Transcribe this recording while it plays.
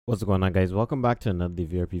What's going on, guys? Welcome back to another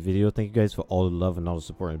DVRP video. Thank you guys for all the love and all the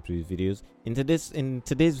support in previous videos. In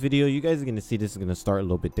today's video, you guys are gonna see this is gonna start a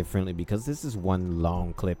little bit differently because this is one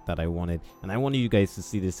long clip that I wanted, and I wanted you guys to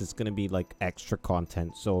see this. It's gonna be like extra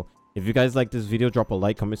content. So if you guys like this video, drop a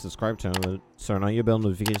like, comment, subscribe, turn on your bell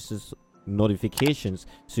notifications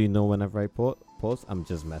so you know whenever I post. I'm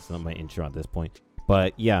just messing up my intro at this point,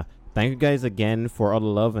 but yeah. Thank you guys again for all the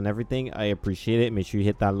love and everything. I appreciate it. Make sure you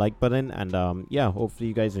hit that like button, and yeah, hopefully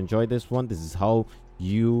you guys enjoyed this one. This is how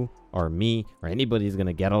you or me or anybody is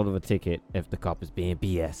gonna get out of a ticket if the cop is being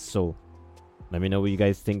BS. So let me know what you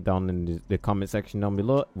guys think down in the comment section down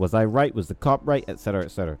below. Was I right? Was the cop right? Etc,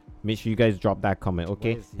 etc. Make sure you guys drop that comment,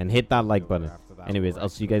 okay, and hit that like button. Anyways, I'll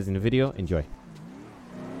see you guys in the video. Enjoy.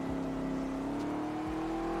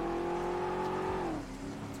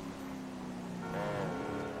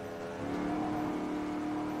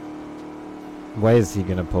 Why is he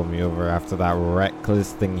gonna pull me over after that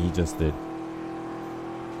reckless thing he just did?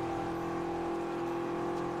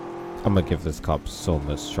 I'm gonna give this cop so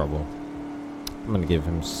much trouble. I'm gonna give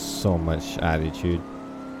him so much attitude.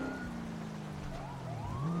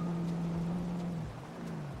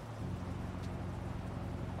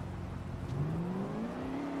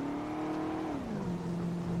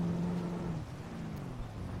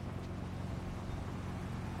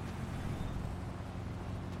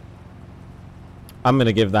 I'm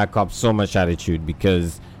gonna give that cop so much attitude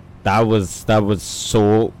because that was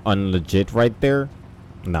so unlegit right there.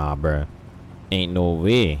 Nah, bruh, ain't no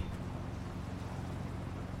way.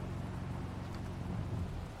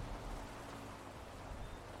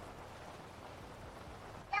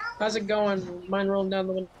 How's it going? Mine rolling down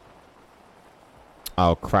the window.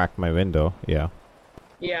 I'll crack my window. Yeah.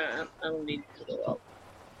 Yeah, I don't need to go up.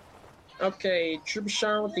 Okay, Trooper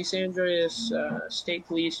Sean with the San Andreas State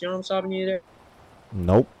Police. You know I'm stopping you there?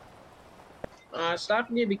 Nope.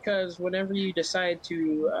 Stopping you because whenever you decide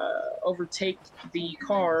to overtake the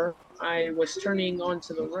car, I was turning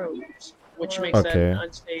onto the roads, which makes that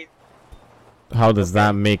unsafe. How does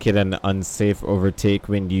that make it an unsafe overtake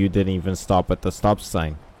when you didn't even stop at the stop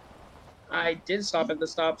sign? I did stop at the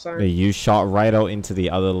stop sign. You shot right out into the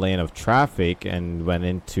other lane of traffic and went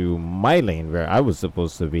into my lane where I was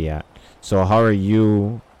supposed to be at. So how are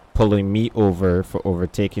you pulling me over for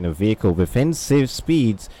overtaking a vehicle within safe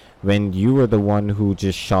speeds when you were the one who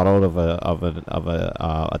just shot out of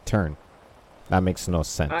a turn? That makes no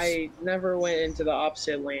sense. I never went into the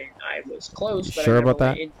opposite lane. I was close. You but sure I never about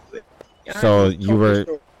that? went into it. So you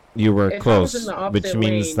were if close, which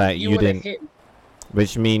means lane, that you didn't. Hit.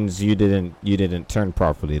 Which means you didn't turn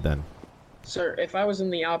properly then. Sir, if I was in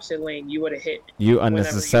the opposite lane, you would have hit me. You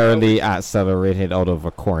unnecessarily accelerated out of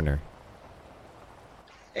a corner.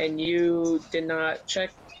 And you did not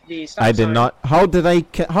check the stop sign. I did not. How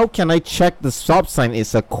can I check the stop sign?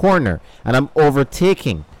 It's a corner and I'm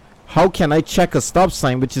overtaking. How can I check a stop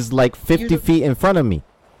sign which is like 50 feet in front of me?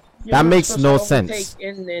 That makes no sense.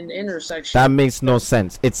 In an intersection. That makes no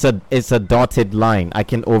sense. It's a dotted line. I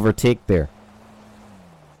can overtake there.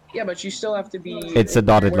 Yeah, but you still have to be. It's a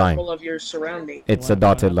dotted line. Of your surroundings. It's a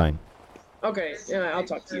dotted line. Okay, yeah, I'll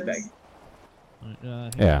talk to you back.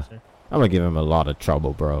 Yeah, I'm gonna give him a lot of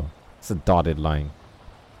trouble, bro. It's a dotted line.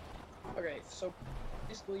 Okay, so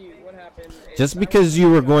basically, what happened? Just because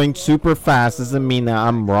you were going super fast doesn't mean that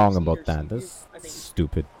I'm wrong about that. That's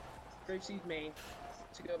stupid. Grapeseed, Maine,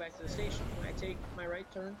 to go back to the station. I take my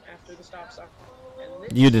right turn after the stop sign.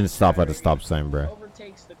 You didn't stop at a stop sign, bro.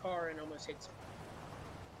 Overtakes the car and almost hits me.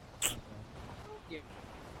 Yeah.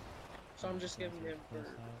 So I'm just giving him for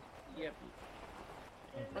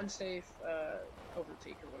unsafe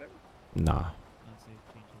overtake or whatever. Nah.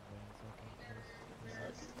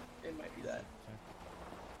 It might be that.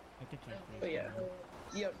 But yeah.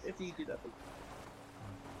 Yep, if you do that.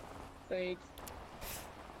 Thanks.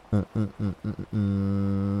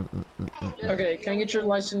 Okay, can I get your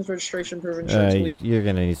license, registration, proof, insurance? You're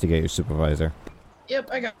gonna need to get your supervisor. Yep,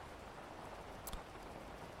 I got.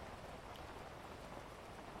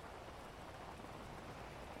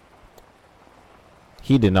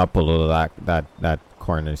 He did not pull out that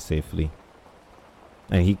corner safely,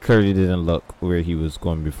 and he clearly didn't look where he was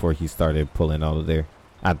going before he started pulling out of there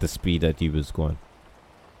at the speed that he was going.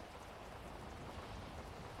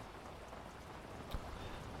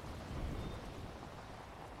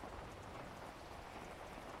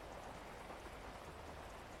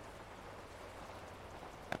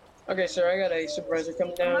 Okay, sir, I got a supervisor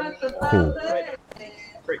coming down. Cool. Right.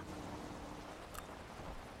 Great.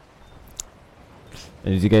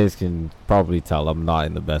 As you guys can probably tell, I'm not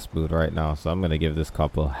in the best mood right now, so I'm gonna give this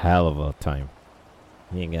couple hell of a time.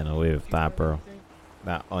 He ain't getting away with that, bro.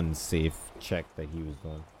 That unsafe check that he was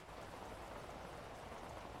doing.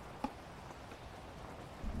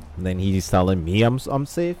 And then he's telling me I'm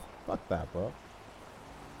safe. Fuck that, bro.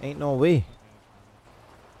 Ain't no way.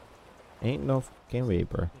 Ain't no fucking way,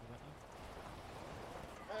 bro.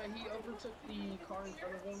 He overtook the car in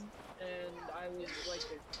front of him, and I was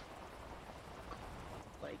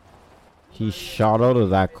like, he shot out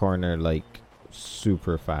of that corner like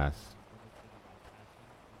super fast.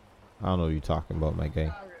 I don't know what you're talking about, my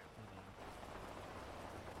guy.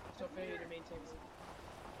 So failure to maintain lanes.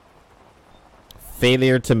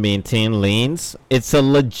 Failure to maintain lanes? It's a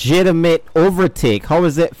legitimate overtake. How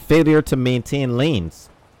is it failure to maintain lanes?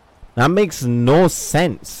 That makes no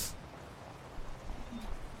sense.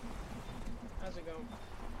 How's it going?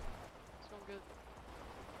 It's going good.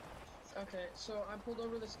 Okay, so I pulled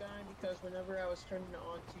over this guy because whenever I was turning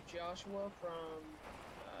on to Joshua from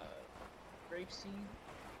Grapeseed,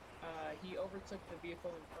 he overtook the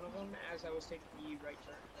vehicle in front of him as I was taking the right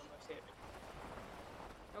turn on left hand.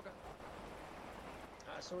 Okay.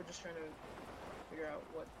 So we're just trying to figure out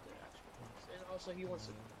what the action is. And also he wants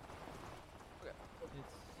to... Okay.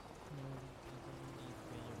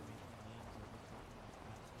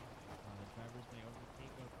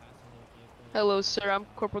 Hello, sir. I'm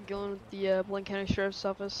Corporal Gillen with the Blaine County Sheriff's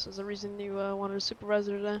Office. Is the reason you wanted a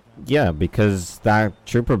supervisor today? Yeah, because that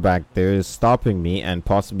trooper back there is stopping me and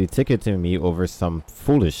possibly ticketing me over some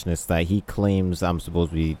foolishness that he claims I'm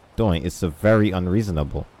supposed to be doing. It's very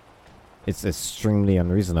unreasonable. It's extremely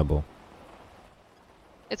unreasonable.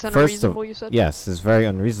 It's unreasonable, you said? Yes, it's very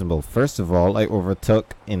unreasonable. First of all, I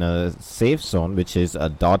overtook in a safe zone, which is a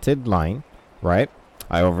dotted line, right?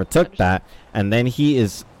 I overtook that, and then he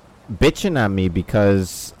is bitching at me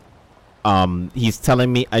because he's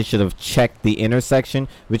telling me I should have checked the intersection,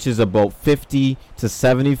 which is about 50 to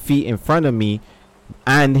 70 feet in front of me,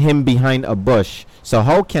 and him behind a bush. So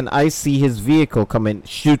how can I see his vehicle coming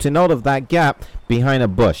shooting out of that gap behind a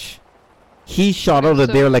bush? He shot out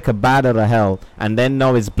of there like a bat out of hell, and then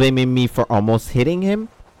now is blaming me for almost hitting him.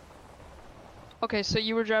 Okay, so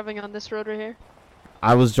you were driving on this road right here?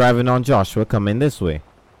 I was driving on Joshua coming this way.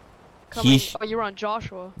 Oh, you were on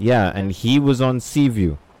Joshua? Yeah, okay. And he was on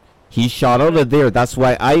Seaview. He shot out of there. That's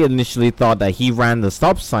why I initially thought that he ran the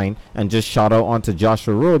stop sign and just shot out onto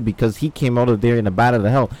Joshua Road, because he came out of there in a bat of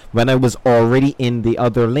the hell when I was already in the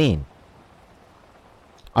other lane.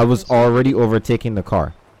 I was already overtaking the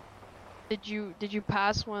car. Did you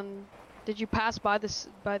pass by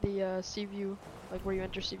the Seaview, like where you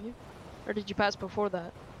enter Seaview, or did you pass before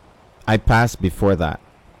that? I passed before that.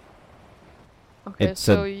 Okay, it's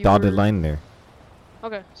so a dotted line there.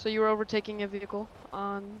 Okay, so you were overtaking a vehicle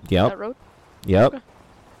on Yep. that road? Yep. Okay.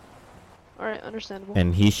 Alright, understandable.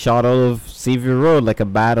 And he shot out of Seaview Road like a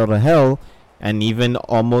bat out of hell, and even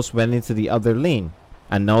almost went into the other lane.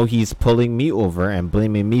 And now he's pulling me over and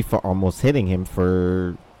blaming me for almost hitting him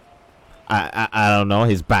for, I don't know,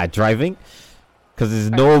 his bad driving. Because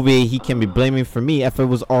there's no way he can be blaming for me if I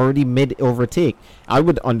was already mid overtake. I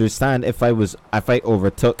would understand if I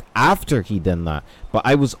overtook after he done that, but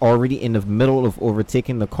I was already in the middle of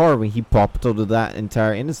overtaking the car when he popped out of that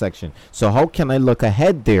entire intersection. So how can I look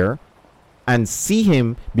ahead there and see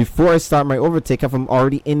him before I start my overtake if I'm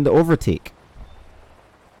already in the overtake?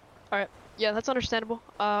 Alright, yeah, that's understandable.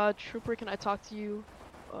 Trooper, can I talk to you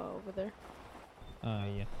over there?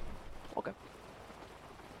 Yeah. Okay.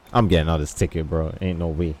 I'm getting out this ticket, bro. Ain't no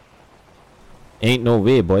way. Ain't no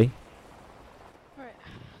way, boy. Alright.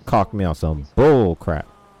 Cock me out some bull crap.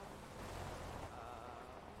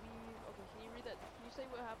 Okay, can you read that? Can you say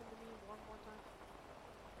what happened to me one more time?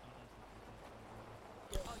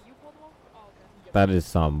 Oh, you pulled him over? Oh, okay. Yep. That is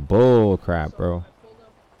some bull crap, bro. I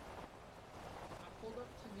pulled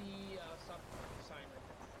up to the stop sign right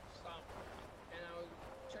there. Stop. And I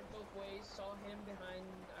checked both ways, saw him behind,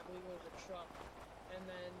 I believe it was a truck. And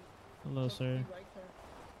then hello, sir. Right turn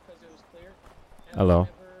because it was clear. And hello.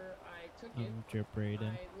 Whenever I took it, Trooper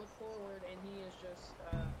Aiden. I looked forward and he is just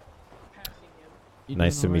passing him.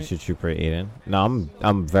 Nice to meet you, Trooper Aiden. No,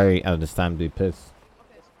 I'm very understandably pissed.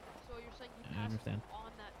 Okay, so you're saying you I passed understand.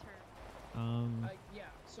 on that turn? Yeah.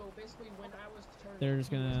 So basically, when I was turning, they're just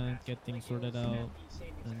gonna get things sorted out,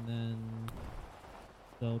 and then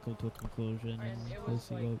they'll go to a conclusion, and we'll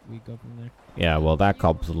see what we go from there. Yeah, well, that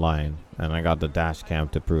cop's lying, and I got the dash cam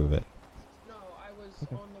to prove it. No, I was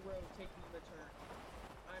on the road taking the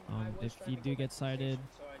turn. If you do get cited,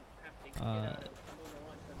 you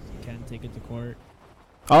can take it to court.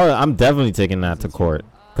 Oh, I'm definitely taking that to court,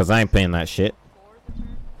 because I ain't paying that shit.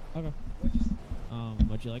 Okay.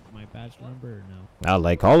 Would you like my badge number or no? I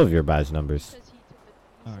like all of your badge numbers.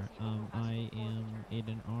 Alright, I am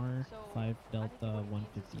Aiden R, 5 Delta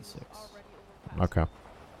 156. Okay.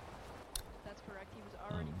 That's correct. He was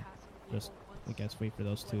already passing the Just I guess wait for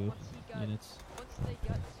those two units. Once they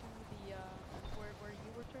got to the where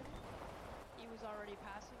you were turning, he was already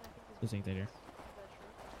passing. I think This ain't there. Is that true?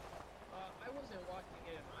 I wasn't watching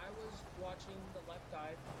him. I was watching the left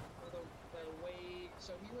side, or the way.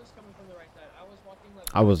 So he was coming from the right side. I was walking left.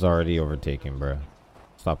 I was already overtaken, bro.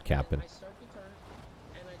 Stop capping. I start to turn,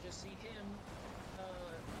 and I just see him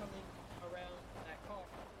coming around that car.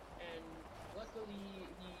 And luckily,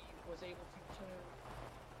 he was able to turn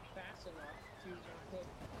fast enough to hit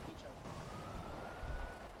each other.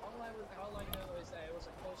 All I know is that it was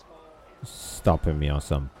a close call. Stopping me on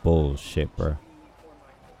some bullshit, bro. And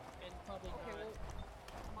probably Okay, not. well,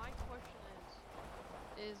 my question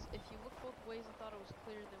is if you looked both ways and thought it was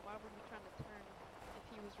clear, then why were you trying to turn if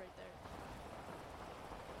he was right there?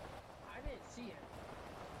 I didn't see him.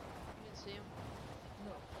 You didn't see him?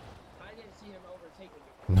 No, I didn't see him overtaking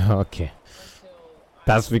me Okay. until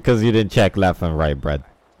That's because you didn't check left and right, Brad.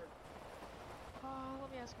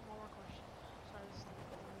 Let me ask him one more question. Sorry, this is the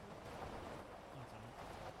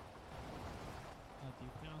Do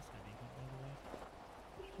you pronounce anything, by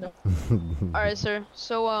the way? No. Alright, sir.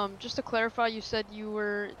 So, just to clarify, you said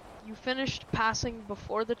you finished passing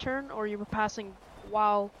before the turn, or you were passing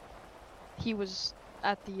while he was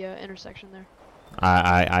at the intersection there?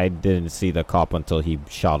 I didn't see the cop until he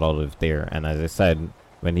shot out of there, and as I said,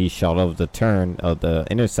 when he shot out of the turn of the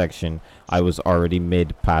intersection, I was already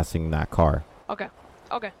mid passing that car. Okay.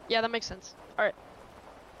 Okay. Yeah, that makes sense. Alright.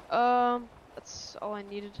 That's all I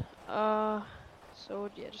needed. So,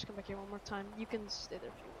 yeah, just come back here one more time. You can stay there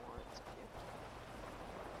if you want. It's up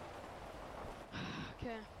to you.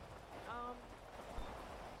 Okay.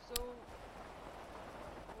 So,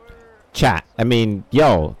 Chat. I mean,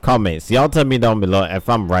 yo, comments. Y'all tell me down below if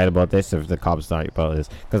I'm right about this, if the cop's not right about this.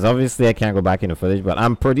 Because obviously I can't go back in the footage, but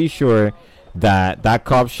I'm pretty sure that that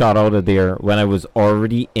cop shot out of there when I was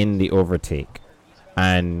already in the overtake.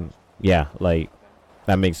 And, yeah, like,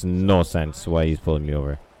 that makes no sense why he's pulling me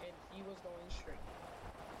over. and he was going straight.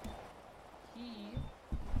 He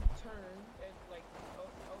turned and like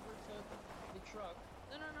overtook the truck.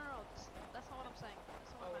 No. That's not what I'm saying.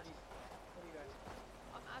 That's not Oh, what I'm asking. what do you guys?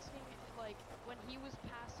 I'm asking, like, when he was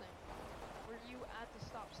passing, were you at the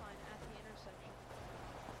stop sign at the intersection?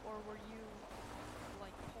 Or were you,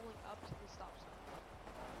 like, pulling up to the stop sign?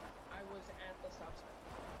 I was at the stop sign,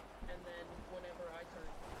 and then whenever I turned,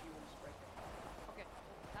 he was right there. Okay,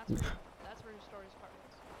 that's where his story's part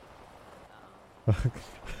is.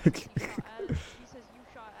 He says you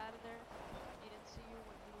shot out of there. He didn't see you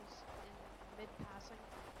when he was in mid-passing.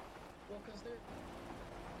 Well, because they're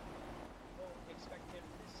won't expect him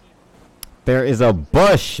to see me. There is a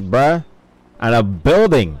bush, bruh. And a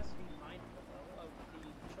building. Let's be mindful though of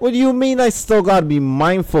the What do you mean I still gotta be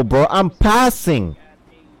mindful, bro? I'm passing. at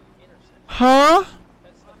a intersection. Huh?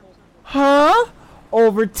 That's the whole. Huh?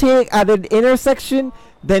 Overtake at an intersection?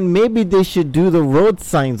 Then maybe they should do the road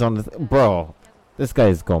signs on the... Bro, this guy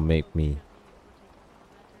is gonna make me...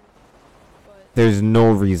 There's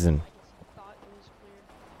no reason.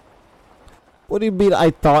 What do you mean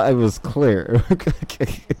I thought I was clear?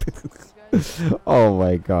 Oh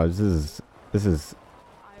my gosh, this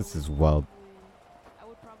is wild. I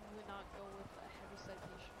would probably not go with a heavy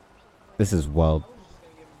citation or something like This is wild. I was just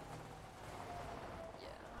gonna give him. Yeah.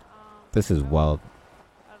 This is wild.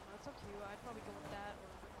 I don't know. It's up to you. I'd probably go with that or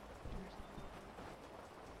something like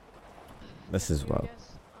that. This is Up to you, I wild. guess.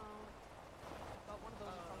 But one of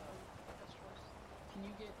those is probably the best choice. Can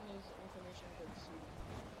you get his information? Because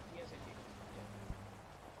he has a date.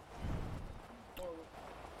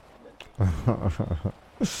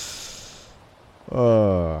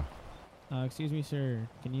 Or Excuse me, sir.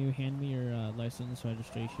 Can you hand me your license,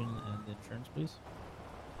 registration, and insurance, please?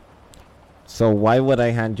 So why would I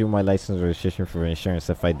hand you my license or registration for insurance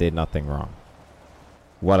if I did nothing wrong?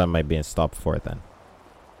 What am I being stopped for then?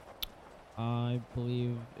 I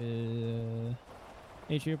believe,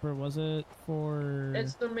 hey Trooper, was it for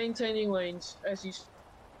it's the maintaining lanes as you.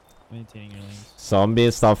 maintaining your lanes? So I'm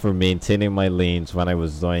being stopped for maintaining my lanes when I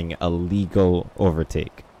was doing a legal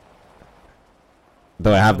overtake.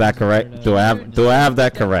 Do I have that correct? Do I have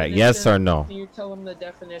that correct? Yes or no? Can you tell him the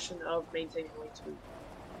definition of maintaining lane speed?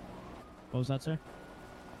 What was that, sir?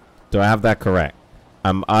 Do I have that correct?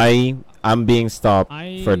 I'm being stopped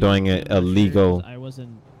for doing am a not legal sure 'cause I wasn't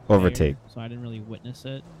overtake. there, so I didn't really witness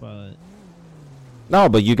it, but No,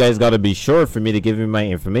 but you guys got to be sure for me to give you my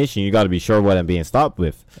information. You got to be sure what I'm being stopped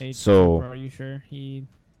with. hey, So Trooper, are you sure he?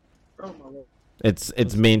 Oh my lord. it's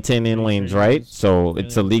Was maintaining pretty lanes, sure he right? was So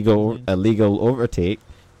it's a really legal overtake.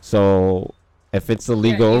 So if it's a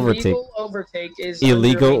legal Yeah, overtake, illegal overtake is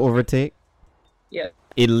illegal under overtake. Yeah.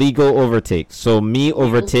 illegal overtake. So me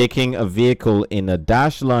overtaking a vehicle in a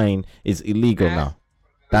dash line is illegal now.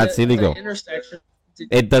 That's illegal. The intersection.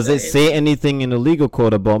 It doesn't say anything in the legal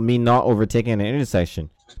code about me not overtaking an intersection,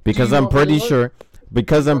 because I'm pretty sure.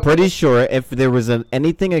 Because I'm pretty sure if there was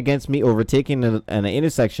anything against me overtaking an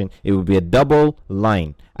intersection, it would be a double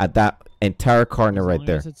line at that entire corner right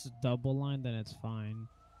there. As long as it's a double line, then it's fine.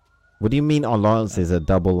 What do you mean? Allowance is a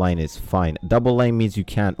double line is fine. Double line means you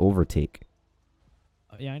can't overtake.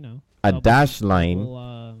 Yeah, I know. A dash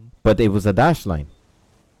line, but it was a dash line.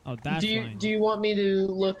 Oh, dash line. Do you want me to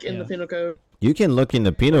look in the penal code? You can look in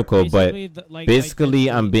the penal code, but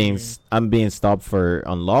basically I'm being stopped for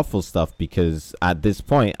unlawful stuff because at this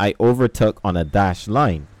point I overtook on a dash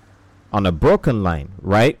line, on a broken line,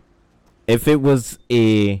 right? If it was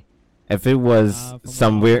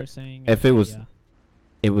somewhere, if it was,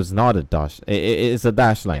 it was not a dash. It's a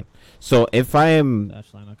dash line. So if I am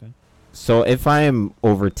dash line, okay. So if I am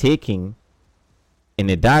overtaking in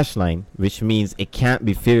a dash line, which means it can't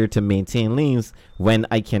be fair to maintain lanes when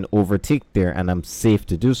I can overtake there and I'm safe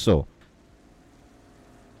to do so.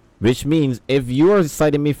 Which means if you are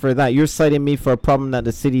citing me for that, you're citing me for a problem that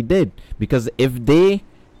the city did. Because if they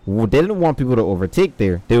didn't want people to overtake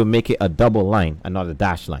there, they would make it a double line and not a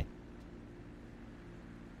dash line.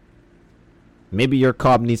 Maybe your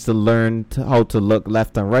cop needs to learn how to look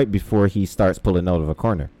left and right before he starts pulling out of a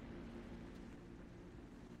corner.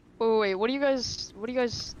 Wait, what are you guys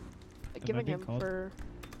giving him for?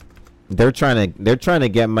 They're trying to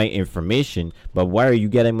get my information, but why are you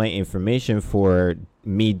getting my information for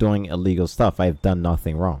me doing illegal stuff? I've done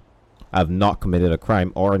nothing wrong. I've not committed a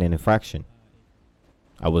crime or an infraction.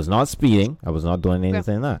 I was not speeding. I was not doing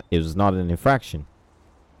anything like that. It was not an infraction.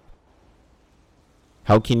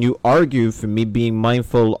 How can you argue for me being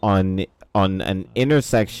mindful on an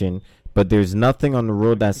intersection, but there's nothing on the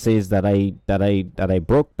road that says that I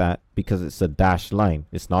broke that because it's a dash line.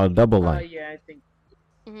 It's not a double line. Yeah, I think.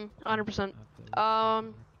 100%.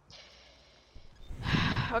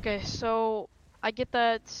 Okay, so I get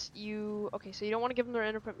that you. Okay, so you don't want to give them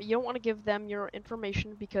you don't want to give them your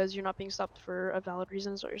information because you're not being stopped for a valid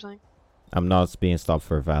reason. Is what you're saying? I'm not being stopped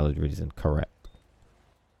for a valid reason. Correct.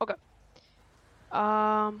 Okay.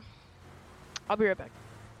 I'll be right back.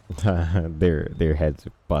 Their heads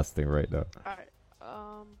are busting right now. Alright.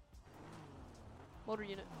 Motor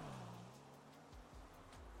unit.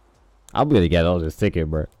 I'm gonna get all this ticket,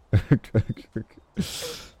 bro.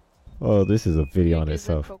 Oh, this is a video on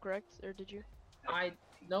itself. Is correct, or did you?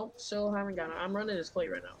 Nope, still haven't gotten it. I'm running this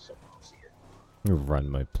plate right now, so I'll see it. You run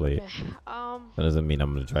my plate. Okay. That doesn't mean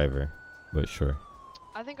I'm the driver, but sure.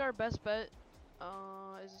 I think our best bet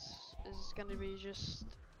is gonna be just.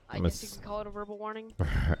 I guess you can call it a verbal warning,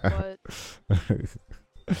 but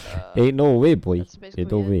ain't no way, boy.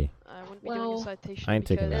 Ain't no way. I wouldn't be doing a citation I ain't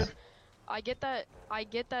taking because that. I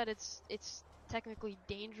get that it's technically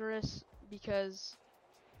dangerous because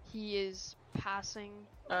he is passing.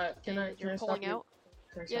 Can I pulling out?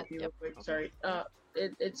 Can I stop you real quick? Okay. Sorry.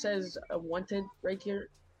 It says wanted right here,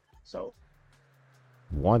 so.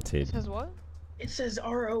 Wanted. It says what? It says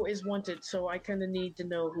RO is wanted, so I kind of need to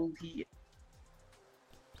know who he is.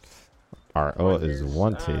 RO is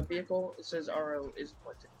wanted. Vehicle, it says RO is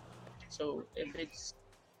wanted. So if it's...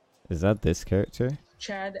 Is that this character?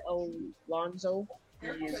 Chad Alonzo, he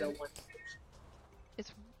is a wanted.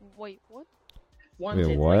 It's... Wait, what? Wanted.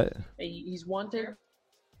 Wait, what? Like, he's wanted.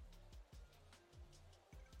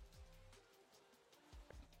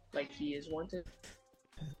 Like he is wanted.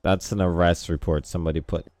 That's an arrest report. Somebody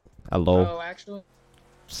put... Hello? Oh, actually?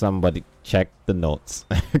 Somebody check the notes.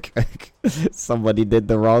 Somebody did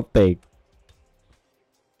the wrong thing.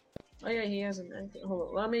 Oh yeah, he hasn't. Hold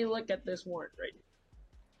on, let me look at this warrant right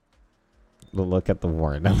now. Look at the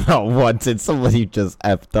warrant. I'm not wanted. Somebody just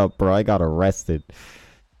effed up, bro. I got arrested.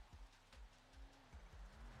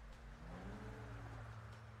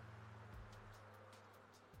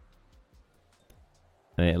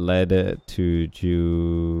 And it led to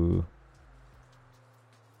Jew.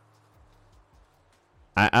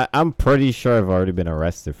 I'm pretty sure I've already been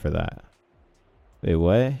arrested for that. Wait,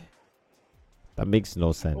 what? That makes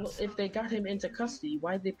no sense. Well, if they got him into custody,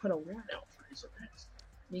 why'd they put a warrant out for his arrest?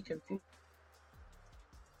 Me confused.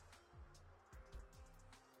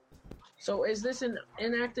 So is this an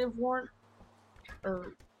inactive warrant?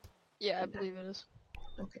 Or... Yeah, I believe it is.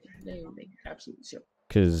 Okay, they make absolutely zero.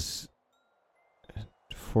 Because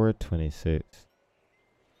 426.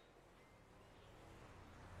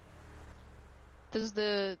 Does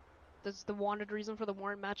the wanted reason for the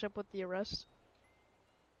warrant match up with the arrest?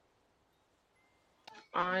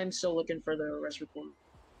 I'm still looking for the arrest report.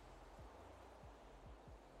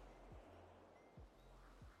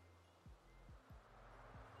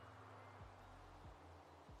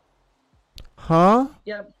 Huh?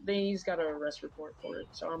 Yep, he's got an arrest report for it,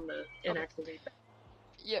 so I'm gonna inactivate that.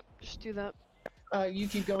 Yep, just do that. You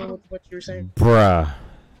keep going with what you were saying. Bruh.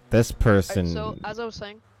 This person So as I was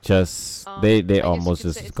saying, just I they guess you almost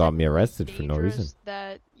could say just it's, got like, me arrested for no reason. dangerous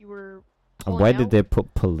that you were And why did out. they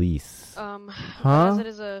put police? But Huh? as it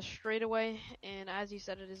is a straightaway, and as you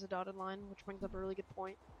said, it is a dotted line, which brings up a really good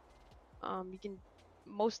point. You can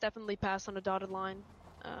most definitely pass on a dotted line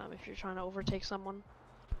if you're trying to overtake someone.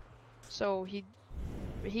 So he,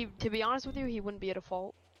 to be honest with you, he wouldn't be at a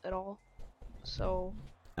fault at all. So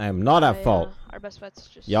I am not at fault. Our best bet's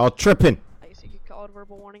just Y'all tripping. I guess you could call it a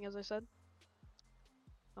verbal warning, as I said.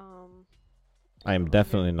 I am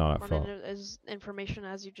definitely not at fault. As information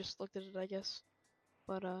as you just looked at it, I guess.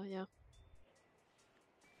 But yeah.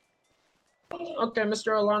 Okay,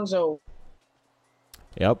 Mr. Alonso.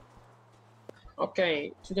 Yep.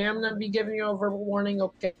 Okay, today I'm gonna be giving you a verbal warning.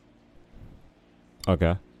 Okay.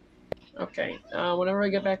 Okay. Okay. Whenever I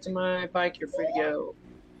get back to my bike, you're free to go.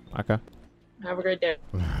 Okay. Have a great day.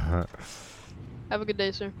 Have a good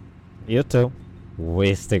day, sir. You too.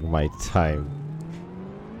 Wasting my time.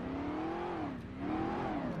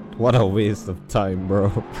 What a waste of time,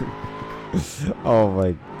 bro. Oh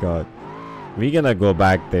my god. We're gonna go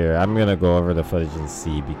back there. I'm gonna go over the footage and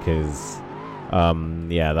see because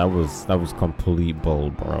yeah, that was complete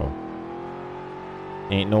bull, bro.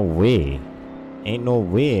 Ain't no way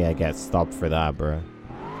I got stopped for that, bro.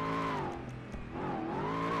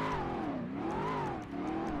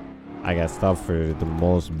 I got stopped for the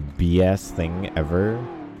most BS thing ever.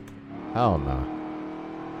 Hell no.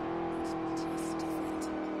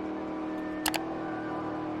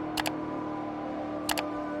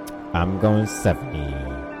 I'm going 70.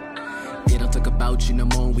 They don't talk about you no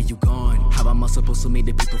more when you gone. How am I supposed to make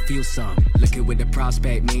the people feel some? Looking with the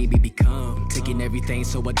prospect, maybe become. Taking everything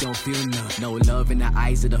so I don't feel none. No love in the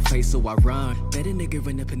eyes of the face, so I run. Better nigga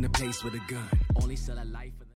run up in the place with a gun. Only sell a life.